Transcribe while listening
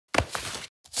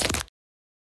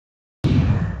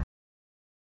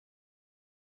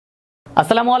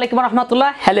আসসালামু আলাইকুম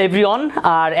রহমতুল্লাহ। Hello everyone.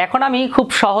 আর এখন আমি খুব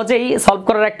সহজেই সলভ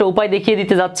করার একটা উপায় দেখিয়ে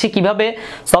দিতে যাচ্ছি কিভাবে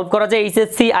সলভ করা যায়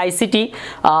এইচএসসি আইসিটি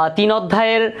 3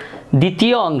 অধ্যায়ের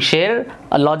দ্বিতীয় অংশের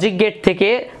লজিক গেট থেকে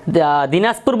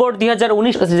দিনাজপুর বোর্ড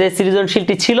 2019 যে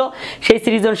সৃজনশীলটি ছিল সেই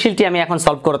সৃজনশীলটি আমি এখন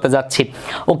সলভ করতে যাচ্ছি।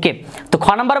 ওকে, তো খ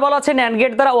নাম্বার বলা আছে ন্যান্ড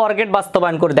গেট দ্বারা অর গেট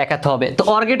বাস্তবায়ন করে দেখাতে হবে। তো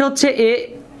অর গেট হচ্ছে এ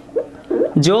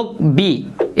যোগ বি,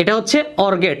 এটা হচ্ছে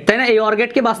অর গেট, তাই না? এই অর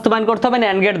গেটকে বাস্তবায়ন করতে হবে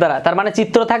ন্যান্ড গেট দ্বারা, তার মানে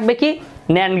চিত্র থাকবে কি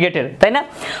ন্যান্ড গেটের, তাই না?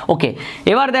 ওকে,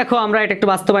 এবার দেখো আমরা এটা একটু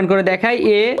বাস্তবায়ন করে দেখাই।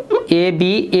 এ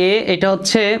বি, এটা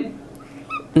হচ্ছে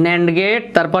ন্যান্ড গেট,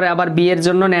 তারপরে আবার বি এর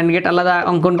জন্য ন্যান্ড গেট আলাদা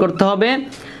অঙ্কন করতে হবে।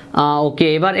 ওকে,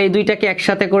 এবার এই দুইটাকে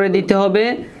একসাথে করে দিতে হবে।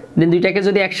 দুইটাকে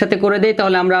যদি একসাথে করে দেই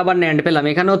তাহলে আমরা আবার ন্যান্ড পেলাম।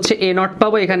 এখানে হচ্ছে এ নট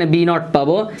পাবো, এখানে বি নট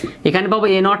পাবো, এখানে পাবো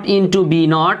এ নট ইন্টু বি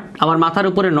নট, আবার মাথার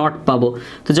উপরে নট পাবো।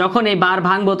 তো যখন এই বার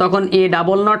ভাঙবো তখন এ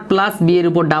ডাবল নট প্লাস বি এর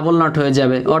উপর ডাবল নট হয়ে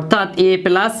যাবে, অর্থাৎ এ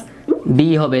প্লাস বি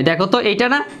হবে। দেখো তো এইটা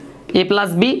না এ প্লাস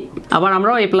বি, আবার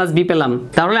আমরাও এ প্লাস বি পেলাম।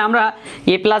 তাহলে আমরা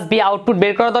এ প্লাস বি আউটপুট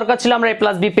বের করা দরকার ছিল, আমরা এ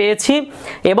প্লাস বি পেয়েছি।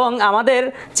 এবং আমাদের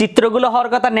চিত্রগুলো হওয়ার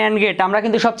কথা ন্যান্ড গেট, আমরা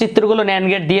কিন্তু সব চিত্রগুলো ন্যান্ড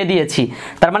গেট দিয়ে দিয়েছি।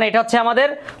 তার মানে এটা হচ্ছে আমাদের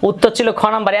উত্তর ছিল খ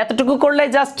নাম্বার। এতটুকু করলে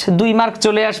জাস্ট 2 মার্ক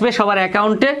চলে আসবে সবার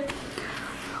অ্যাকাউন্টে।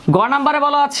 গ নাম্বারে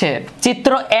বলা আছে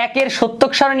চিত্র 1 এর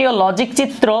সত্যক সারণী ও লজিক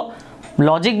চিত্র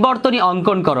লজিক বর্তনী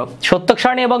অঙ্কন করো। সত্যক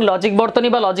সারণী এবং লজিক বর্তনী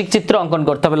বা লজিক চিত্র অঙ্কন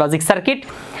করতে হবে, লজিক সার্কিট।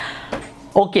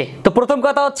 ওকে, তো প্রথম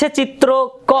কথা হচ্ছে চিত্র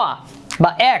ক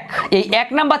বা 1, এই 1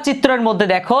 নাম্বার চিত্রের মধ্যে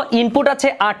দেখো ইনপুট আছে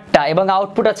 8টা এবং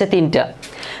আউটপুট আছে 3টা।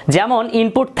 যেমন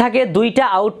ইনপুট থাকে 2টা,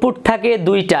 আউটপুট থাকে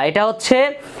 2টা, এটা হচ্ছে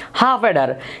হাফ অ্যাডার।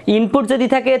 ইনপুট যদি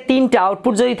থাকে 3টা,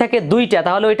 আউটপুট যদি থাকে 2টা,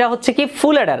 তাহলে ওইটা হচ্ছে কি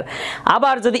ফুল অ্যাডার।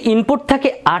 আবার যদি ইনপুট থাকে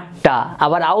 8টা,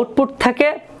 আবার আউটপুট থাকে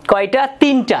কয়টা?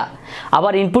 3টা।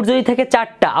 আবার ইনপুট যদি থাকে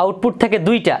 4টা, আউটপুট থাকে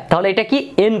 2টা, তাহলে এটা কি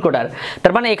এনকোডার।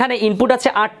 তার মানে এখানে ইনপুট আছে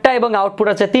 8টা এবং আউটপুট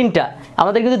আছে 3টা।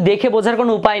 আমাদের কিন্তু দেখে বোঝার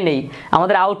কোনো উপায় নেই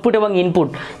আমাদের আউটপুট এবং ইনপুট,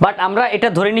 বাট আমরা এটা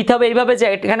ধরে নিতে হবে এইভাবে যে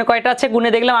এখানে কয়টা আছে, গুণে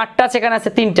দেখলাম 8টা আছে, এখানে আছে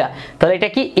 3টা, তাহলে এটা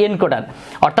কি এনকোডার।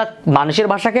 অর্থাৎ মানুষের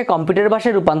ভাষাকে কম্পিউটার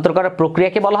ভাষায় রূপান্তর করার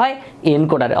প্রক্রিয়াকে বলা হয়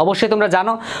এনকোডার। অবশ্যই তোমরা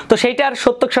জানো। তো সেইটার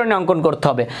সত্যক সারণী অঙ্কন করতে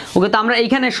হবে। ওকে, তো আমরা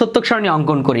এইখানে সত্যক সারণী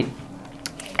অঙ্কন করি।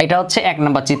 এটা হচ্ছে 1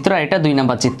 নাম্বার চিত্র আর এটা 2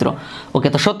 নাম্বার চিত্র। ওকে,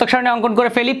 তো সত্যক সারণী অঙ্কন করে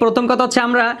ফেলি। প্রথম কথা হচ্ছে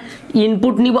আমরা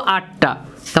ইনপুট নিব 8টা,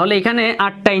 তাহলে এখানে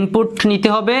 8টা ইনপুট নিতে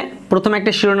হবে। প্রথমে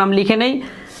একটা শিরোনাম লিখে নেই,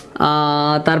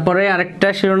 তারপরে আরেকটা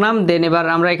শিরোনাম, দেন এবার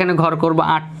আমরা এখানে ঘর করব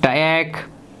 8টা। 1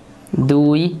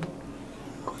 2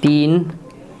 3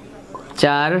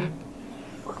 4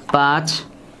 5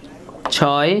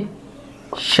 6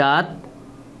 7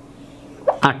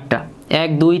 8টা।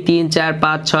 1 2 3 4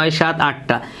 5 6 7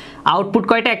 8টা। আউটপুট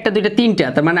কয়টা? 1টা 2টা 3টা,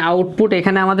 তার মানে আউটপুট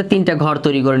এখানে আমাদের 3টা ঘর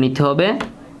তৈরি করে নিতে হবে।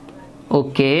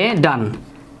 ওকে, ডান,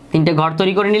 3টে ঘর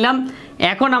তৈরি করে নিলাম।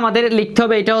 এখন আমাদের লিখতে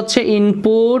হবে এটা হচ্ছে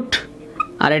ইনপুট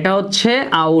আর এটা হচ্ছে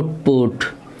আউটপুট।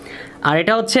 আর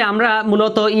এটা হচ্ছে আমরা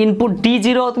মূলত ইনপুট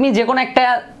D0, তুমি যে কোনো একটা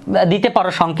দিতে পারো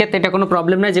সংকেত, এটা কোনো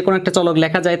প্রবলেম নয়, যে কোনো একটা চলক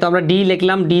লেখা যায়। তো আমরা D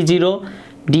লিখলাম, D0,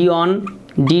 D1,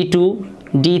 D2,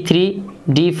 D3,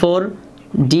 D4,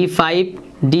 D5,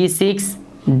 D6,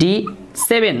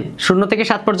 D7, 0 থেকে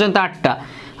 7 পর্যন্ত 8টা।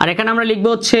 আর এখানে আমরা লিখবো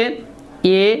হচ্ছে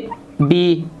A B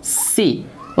C।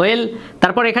 ওয়েল,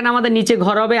 তারপর এখানে আমাদের নিচে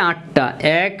ঘর হবে 8টা।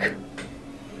 1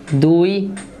 2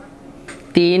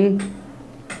 3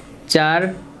 4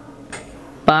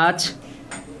 5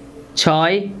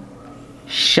 6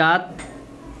 7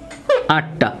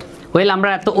 8টা। ওয়েল, আমরা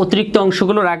এত অতিরিক্ত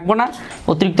অংশগুলো রাখবো না,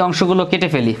 অতিরিক্ত অংশগুলো কেটে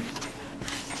ফেলি।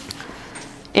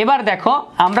 এবার দেখো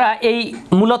আমরা এই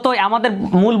মূলত আমাদের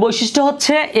মূল বৈশিষ্ট্য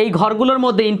হচ্ছে এই ঘরগুলোর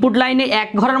মধ্যে ইনপুট লাইনে এক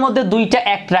ঘরের মধ্যে 2টা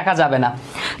 1 রাখা যাবে না।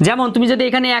 যেমন তুমি যদি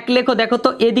এখানে 1 লেখো, দেখো তো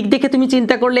এদিক দেখে তুমি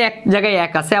চিন্তা করলে এক জায়গায়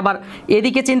 1 আছে, আবার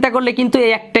এদিকে চিন্তা করলে কিন্তু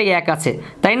এই একটাই 1 আছে,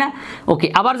 তাই না? ওকে,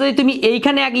 আবার যদি তুমি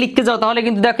এইখানে 1 লিখতে যাও তাহলে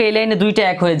কিন্তু দেখো এই লাইনে 2টা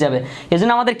 1 হয়ে যাবে।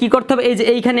 এজন্য আমাদের কি করতে হবে, এই যে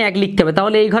এইখানে 1 লিখতে হবে,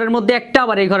 তাহলে এই ঘরের মধ্যে একটা,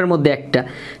 আবার এই ঘরের মধ্যে একটা।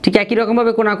 ঠিক একই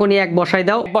রকমভাবে কোনাকুনি 1 বসাই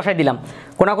দাও, বসাই দিলাম,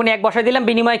 কোনাকুনি 1 বসাই দিলাম।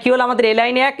 বিনিময়ে কি হলো, আমাদের এই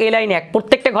লাইনে 1, এই লাইনে 1,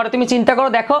 প্রত্যেকটা ঘরে তুমি চিন্তা করো,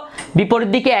 দেখো বিপরীত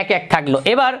দিকে 1 1 থাকলো।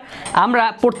 এবার আমরা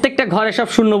প্রত্যেকটা ঘরে সব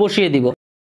 0 বসিয়ে দিব।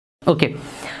 ওকে,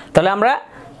 তাহলে আমরা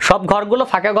সব ঘরগুলো,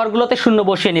 ফাঁকা ঘরগুলোতে 0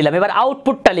 বসিয়ে নিলাম। এবার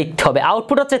আউটপুটটা লিখতে হবে।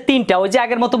 আউটপুট হচ্ছে 3টা, ওই যে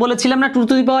আগের মতো বলেছিলাম না 2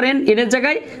 টু দি পাওয়ার n, এর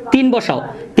জায়গায় 3 বসাও,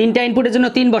 3টা ইনপুটের জন্য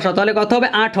 3 বসাও, তাহলে কত হবে?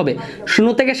 8 হবে।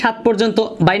 0 থেকে 7 পর্যন্ত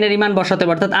বাইনারি মান বসাতে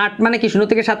হবে, অর্থাৎ 8 মানে কি 0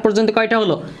 থেকে 7 পর্যন্ত কয়টা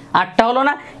হলো? 8টা হলো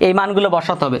না? এই মানগুলো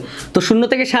বসাতে হবে। তো 0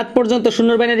 থেকে 7 পর্যন্ত 0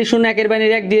 এর বাইনারি 0, 1 এর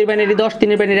বাইনারি 1, 2 এর বাইনারি 10, 3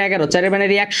 এর বাইনারি 11, 4 এর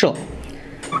বাইনারি 100,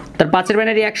 তার 5 এর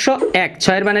বাইনারি 101,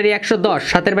 6 এর বাইনারি 110,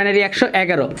 7 এর বাইনারি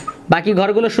 111, বাকি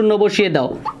ঘরগুলো 0 বসিয়ে দাও,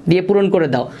 দিয়ে পূরণ করে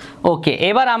দাও। ওকে,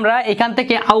 এবার আমরা এখান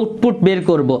থেকে আউটপুট বের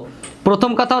করব।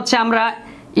 প্রথম কথা হচ্ছে আমরা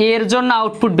এর জন্য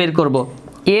আউটপুট বের করব।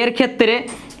 এর ক্ষেত্রে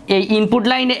এই ইনপুট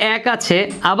লাইনে 1 আছে,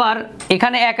 আবার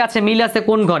এখানে 1 আছে, মিল আছে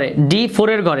কোন ঘরে? D4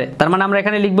 এর ঘরে। তার মানে আমরা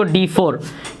এখানে লিখব D4।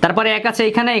 তারপরে 1 আছে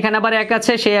এখানে আবার 1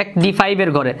 আছে, সেই এক D5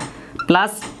 এর ঘরে,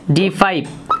 প্লাস D5।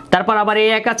 তারপর আবার এই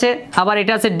 1 আছে, আবার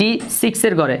এটা আছে D6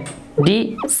 এর ঘরে,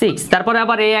 D6। তারপরে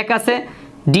আবার এই 1 আছে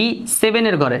D7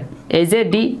 এর ঘরে, এই যে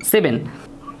D7।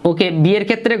 ওকে, বি এর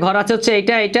ক্ষেত্রে ঘর আছে হচ্ছে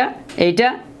এইটা এইটা এইটা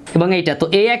এবং এইটা। তো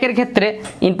এই 1 এর ক্ষেত্রে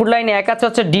ইনপুট লাইনে 1 আছে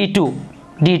হচ্ছে D2।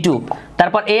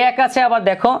 তারপর এই 1 আছে আবার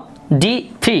দেখো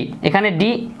D3, এখানে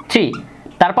D3।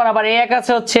 তারপর আবার এই 1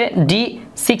 আছে হচ্ছে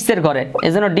D6 এর ঘরে,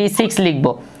 এজন্য D6 লিখব।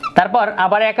 তারপর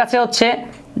আবার 1 আছে হচ্ছে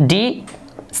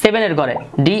D7 এর ঘরে,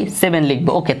 D7 লিখব।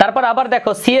 ওকে, তারপর আবার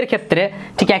দেখো সি এর ক্ষেত্রে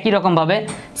ঠিক একই রকম ভাবে,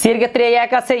 সি এর ক্ষেত্রে এই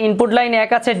 1 আছে, ইনপুট লাইনে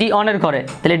 1 আছে D1 এর ঘরে,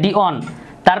 তাহলে D1।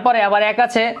 তারপরে আবার 1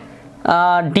 আছে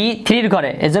D3 এর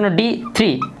ঘরে, এজন্য D3।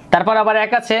 তারপর আবার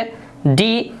 1 আছে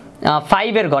D5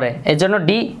 এর ঘরে, এজন্য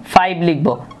D5 লিখব।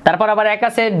 তারপর আবার 1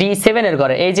 আছে D7 এর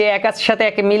ঘরে, এই যে 1 এর সাথে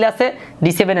 1 মিল আছে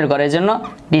D7 এর ঘরে, এজন্য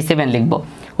D7 লিখব।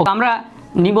 আমরা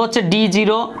নিব হচ্ছে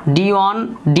D0, D1,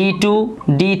 D2,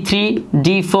 D3,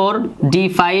 D4,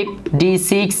 D5,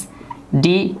 D6,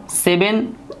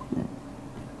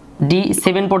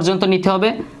 D7 পর্যন্ত নিতে হবে।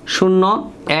 0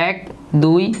 1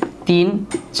 2 3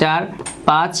 4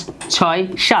 5 6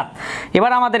 7।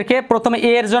 এবার আমাদেরকে প্রথমে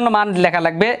এ এর জন্য মান লেখা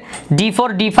লাগবে। D4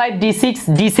 D5 D6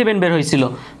 D7 বের হয়েছিল,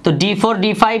 তো D4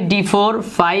 D5 D4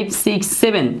 5 6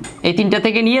 7 এই তিনটা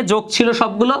থেকে নিয়ে যোগ ছিল,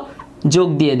 সবগুলো যোগ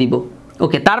দিয়ে দিব।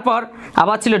 ওকে, তারপর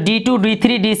আবার ছিল D2 D3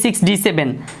 D6 D7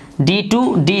 D2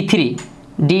 D3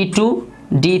 D2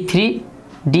 D3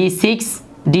 D6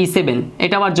 D7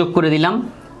 এটা আবার যোগ করে দিলাম,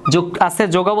 যোগ আছে,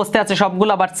 যোগ অবস্থায় আছে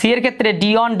সবগুলো। আবার সি এর ক্ষেত্রে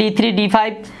D1 D3 D5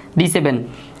 D7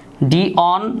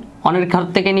 D1 এর ঘর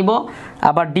থেকে নিব,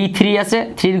 আবার D3 আছে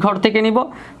 3 এর ঘর থেকে নিব,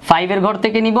 5 এর ঘর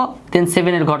থেকে নিব, দেন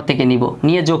 7 এর ঘর থেকে নিব,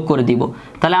 নিয়ে যোগ করে দিব।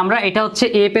 তাহলে আমরা এটা হচ্ছে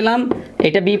এ পেলাম,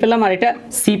 এটা বি পেলাম, আর এটা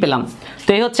সি পেলাম। তো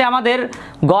এই হচ্ছে আমাদের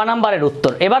গ নাম্বারের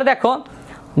উত্তর। এবার দেখো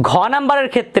ঘ নাম্বারের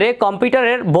ক্ষেত্রে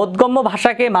কম্পিউটারের বোধগম্য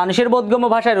ভাষাকে মানুষের বোধগম্য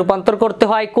ভাষায় রূপান্তর করতে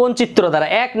হয় কোন চিত্র দ্বারা,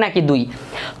 1 নাকি 2?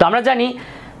 তো আমরা জানি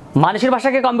মানুষের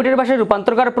ভাষাকে কম্পিউটারের ভাষায়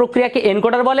রূপান্তর করার প্রক্রিয়াকে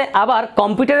এনকোডার বলে, আবার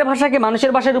কম্পিউটারের ভাষাকে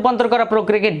মানুষের ভাষায় রূপান্তর করার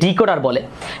প্রক্রিয়াকে ডিকোডার বলে।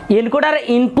 এনকোডারে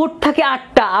ইনপুট থাকে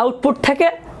 8টা, আউটপুট থাকে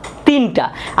 3টা,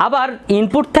 আবার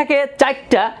ইনপুট থাকে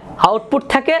 4টা, আউটপুট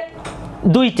থাকে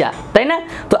 2টা, তাই না?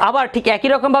 তো আবার ঠিক একই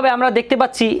রকমভাবে আমরা দেখতে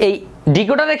পাচ্ছি এই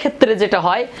ডিকোডারের ক্ষেত্রে যেটা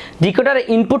হয়, ডিকোডারে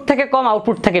ইনপুট থেকে কম,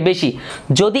 আউটপুট থাকে বেশি।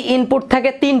 যদি ইনপুট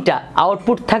থাকে 3টা,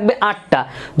 আউটপুট থাকবে 8টা।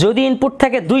 যদি ইনপুট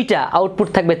থাকে 2টা, আউটপুট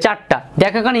থাকবে 4টা।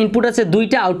 দেখো এখানে ইনপুট আছে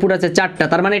 2টা, আউটপুট আছে 4টা,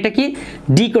 তার মানে এটা কি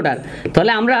ডিকোডার।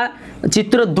 তাহলে আমরা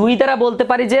চিত্র 2 দ্বারা বলতে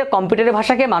পারি যে কম্পিউটারের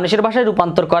ভাষাকে মানুষের ভাষায়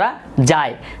রূপান্তর করা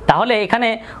যায়। তাহলে এখানে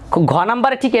ঘ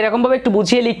নাম্বারে ঠিক এরকমভাবে একটু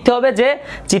বুঝিয়ে লিখতে হবে যে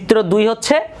চিত্র 2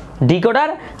 হচ্ছে ডিকোডার,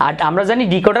 আর আমরা জানি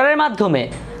ডিকোডারের মাধ্যমে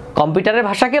কম্পিউটারের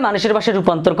ভাষাকে মানুষের ভাষায়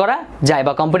রূপান্তর করা যায়,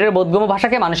 বা কম্পিউটারের বোধগম্য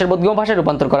ভাষাকে মানুষের বোধগম্য ভাষায়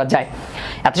রূপান্তর করা যায়।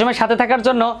 এত সময় সাথে থাকার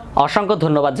জন্য অসংখ্য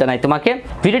ধন্যবাদ জানাই তোমাকে।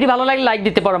 ভিডিওটি ভালো লাগলে লাইক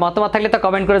দিতে পারো, মতামত থাকলে তা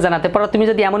কমেন্ট করে জানাতে পারো। তুমি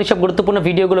যদি এমনই সব গুরুত্বপূর্ণ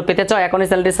ভিডিওগুলো পেতে চাও, এখনই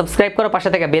চ্যানেলটি সাবস্ক্রাইব করো, পাশে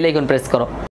থাকা বেল আইকন প্রেস করো।